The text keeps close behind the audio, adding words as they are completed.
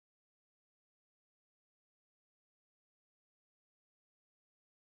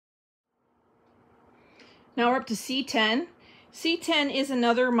Now we're up to C10. C10 is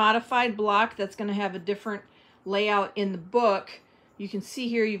another modified block that's going to have a different layout in the book. You can see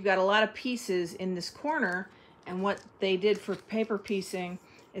here you've got a lot of pieces in this corner, and what they did for paper piecing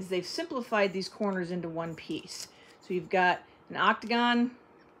is they've simplified these corners into one piece. So you've got an octagon,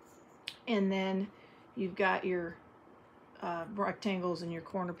 and then you've got your rectangles and your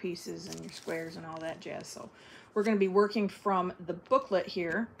corner pieces and your squares and all that jazz. So we're going to be working from the booklet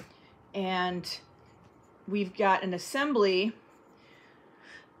here, and we've got an assembly.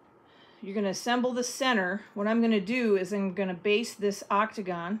 You're going to assemble the center. What I'm going to do is I'm going to base this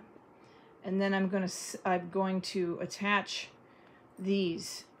octagon, and then I'm going to attach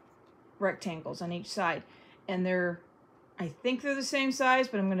these rectangles on each side. And I think they're the same size,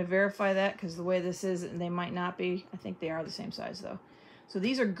 but I'm going to verify that because the way this is, they might not be. I think they are the same size though. So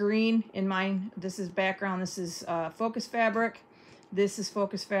these are green in mine. This is background. This is focus fabric. This is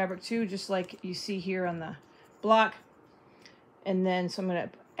focus fabric too, just like you see here on the block. And then, so I'm going to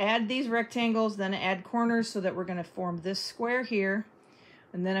add these rectangles, then add corners so that we're going to form this square here.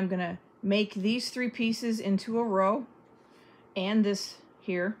 And then I'm going to make these three pieces into a row, and this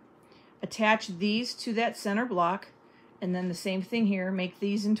here. Attach these to that center block, and then the same thing here. Make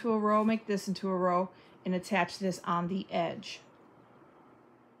these into a row, make this into a row, and attach this on the edge.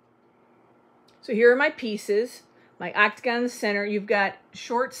 So here are my pieces. My octagon in the center. You've got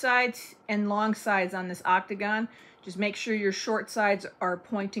short sides and long sides on this octagon. Just make sure your short sides are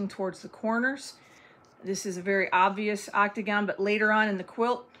pointing towards the corners. This is a very obvious octagon, but later on in the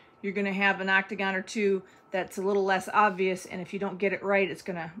quilt, you're going to have an octagon or two that's a little less obvious, and if you don't get it right,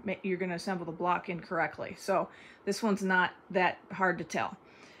 you're going to assemble the block incorrectly. So this one's not that hard to tell.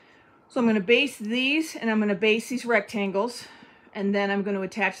 So I'm going to base these, and I'm going to base these rectangles, and then I'm going to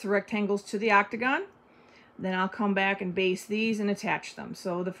attach the rectangles to the octagon. Then I'll come back and base these and attach them.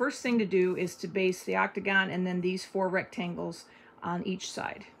 So the first thing to do is to base the octagon and then these four rectangles on each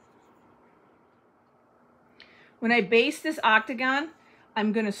side. When I base this octagon,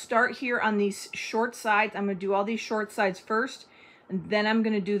 I'm going to start here on these short sides. I'm going to do all these short sides first, and then I'm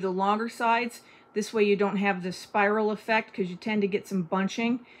going to do the longer sides. This way you don't have the spiral effect, because you tend to get some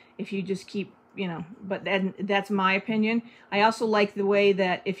bunching if you just keep, but that's my opinion. I also like the way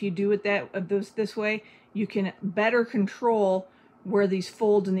that if you do it this way, you can better control where these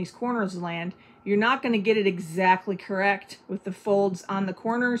folds and these corners land. You're not going to get it exactly correct with the folds on the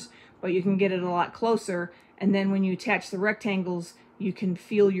corners, but you can get it a lot closer. And then when you attach the rectangles, you can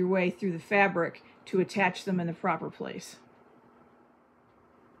feel your way through the fabric to attach them in the proper place.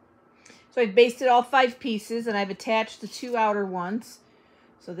 So I've basted all 5 pieces, and I've attached the 2 outer ones.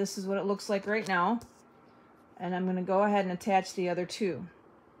 So this is what it looks like right now. And I'm going to go ahead and attach the other 2.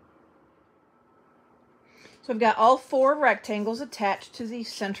 So I've got all 4 rectangles attached to the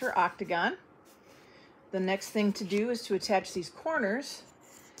center octagon. The next thing to do is to attach these corners.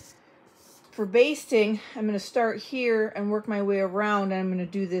 For basting, I'm going to start here and work my way around, and I'm going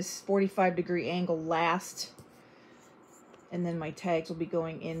to do this 45-degree angle last. And then my tags will be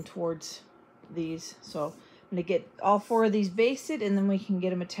going in towards these. So I'm going to get all 4 of these basted, and then we can get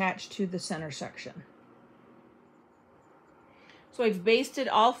them attached to the center section. So I've basted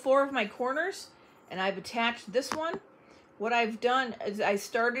all 4 of my corners, and I've attached this one. What I've done is I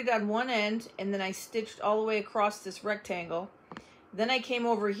started on one end, and then I stitched all the way across this rectangle. Then I came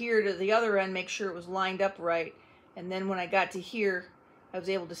over here to the other end, make sure it was lined up right. And then when I got to here, I was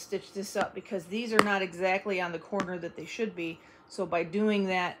able to stitch this up, because these are not exactly on the corner that they should be. So by doing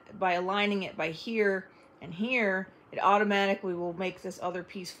that, by aligning it by here and here, it automatically will make this other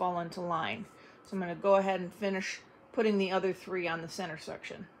piece fall into line. So I'm going to go ahead and finish putting the other 3 on the center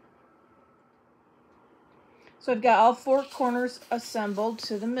section. So I've got all 4 corners assembled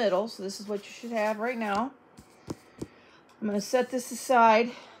to the middle. So this is what you should have right now. I'm going to set this aside.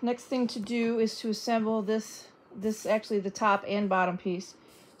 Next thing to do is to assemble this actually the top and bottom piece.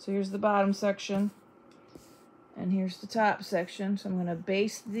 So here's the bottom section, and here's the top section. So I'm going to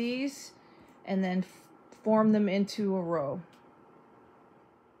base these and then form them into a row.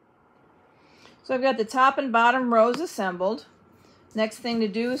 So I've got the top and bottom rows assembled. Next thing to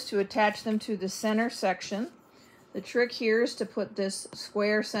do is to attach them to the center section. The trick here is to put this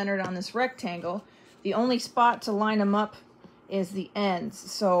square centered on this rectangle. The only spot to line them up is the ends.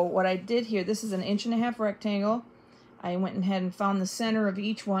 So what I did here, this is an 1.5 inch rectangle. I went ahead and found the center of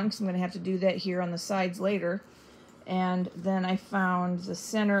each one, because I'm going to have to do that here on the sides later. And then I found the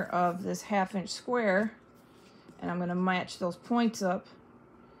center of this 1/2 inch square, and I'm going to match those points up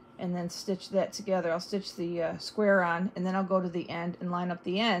and then stitch that together. I'll stitch the square on, and then I'll go to the end and line up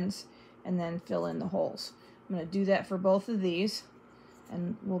the ends and then fill in the holes. I'm going to do that for both of these,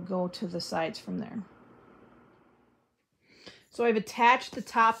 and we'll go to the sides from there. So I've attached the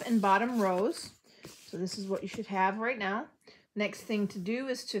top and bottom rows. So this is what you should have right now. Next thing to do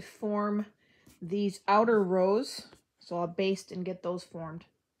is to form these outer rows. So I'll baste and get those formed.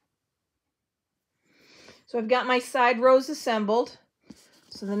 So I've got my side rows assembled.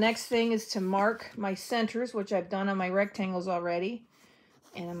 So the next thing is to mark my centers, which I've done on my rectangles already.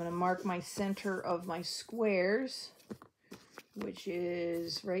 And I'm going to mark my center of my squares, which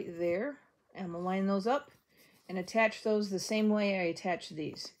is right there. And I'm going to line those up and attach those the same way I attach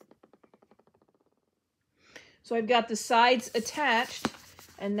these. So I've got the sides attached,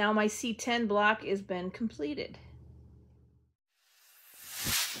 and now my C10 block has been completed.